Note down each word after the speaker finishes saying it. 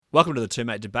Welcome to the Two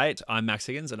Mate Debate. I'm Max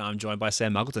Higgins and I'm joined by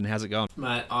Sam Muggleton. How's it going?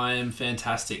 Mate, I am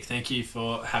fantastic. Thank you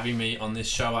for having me on this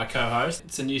show I co-host.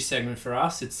 It's a new segment for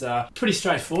us. It's pretty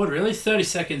straightforward, really. 30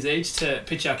 seconds each to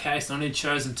pitch our case on any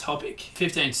chosen topic.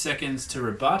 15 seconds to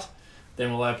rebut.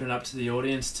 Then we'll open it up to the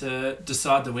audience to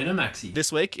decide the winner, Maxi.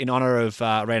 This week, in honour of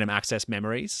Random Access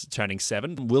Memories turning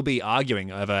 7, we'll be arguing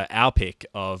over our pick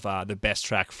of the best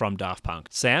track from Daft Punk.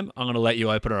 Sam, I'm going to let you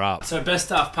open her up. So best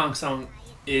Daft Punk song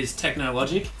is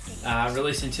Technologic,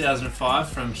 released in 2005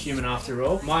 from Human After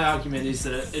All. My argument is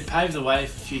that it paved the way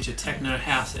for future techno,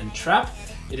 house and trap.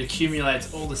 It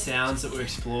accumulates all the sounds that were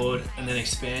explored and then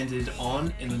expanded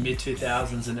on in the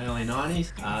mid-2000s and early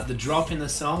 90s. The drop in the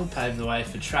song paved the way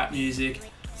for trap music,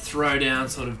 throwdown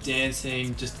sort of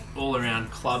dancing, just all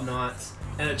around club nights.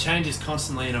 And it changes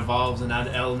constantly and evolves and adds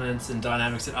elements and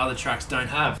dynamics that other tracks don't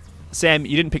have. Sam,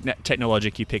 you didn't pick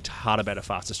Technologic, you picked Harder, Better,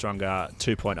 Faster, Stronger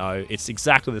 2.0. It's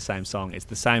exactly the same song, it's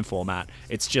the same format,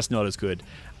 it's just not as good.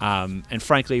 And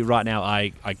frankly, right now,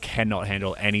 I cannot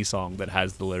handle any song that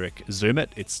has the lyric Zoom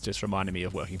It. It's just reminding me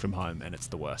of working from home, and it's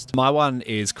the worst. My one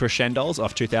is Crescendos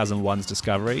off 2001's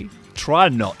Discovery. Try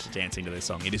not dancing to this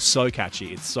song. It is so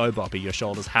catchy, it's so boppy, your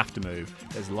shoulders have to move.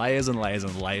 There's layers and layers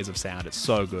and layers of sound, it's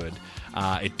so good.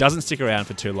 It doesn't stick around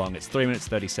for too long, it's 3 minutes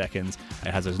 30 seconds.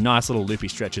 It has those nice little loopy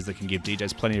stretches that can give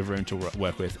DJs plenty of room to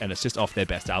work with, and it's just off their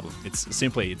best album. It's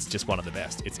just one of the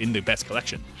best. It's in the best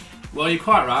collection. Well, you're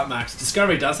quite right, Max.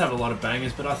 Discovery does have a lot of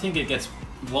bangers, but I think it gets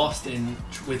lost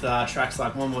with tracks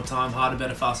like One More Time, Harder,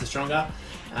 Better, Faster, Stronger.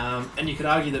 And you could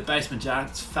argue that Basement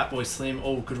Jaxx, Fatboy Slim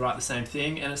all could write the same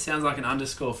thing, and it sounds like an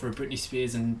underscore for a Britney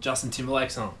Spears and Justin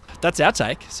Timberlake song. That's our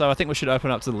take, so I think we should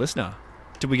open up to the listener.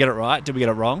 Did we get it right? Did we get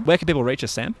it wrong? Where can people reach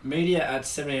us, Sam? Media at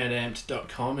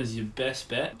 78amped.com is your best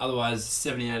bet. Otherwise,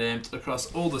 78amped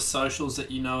across all the socials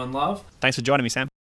that you know and love. Thanks for joining me, Sam.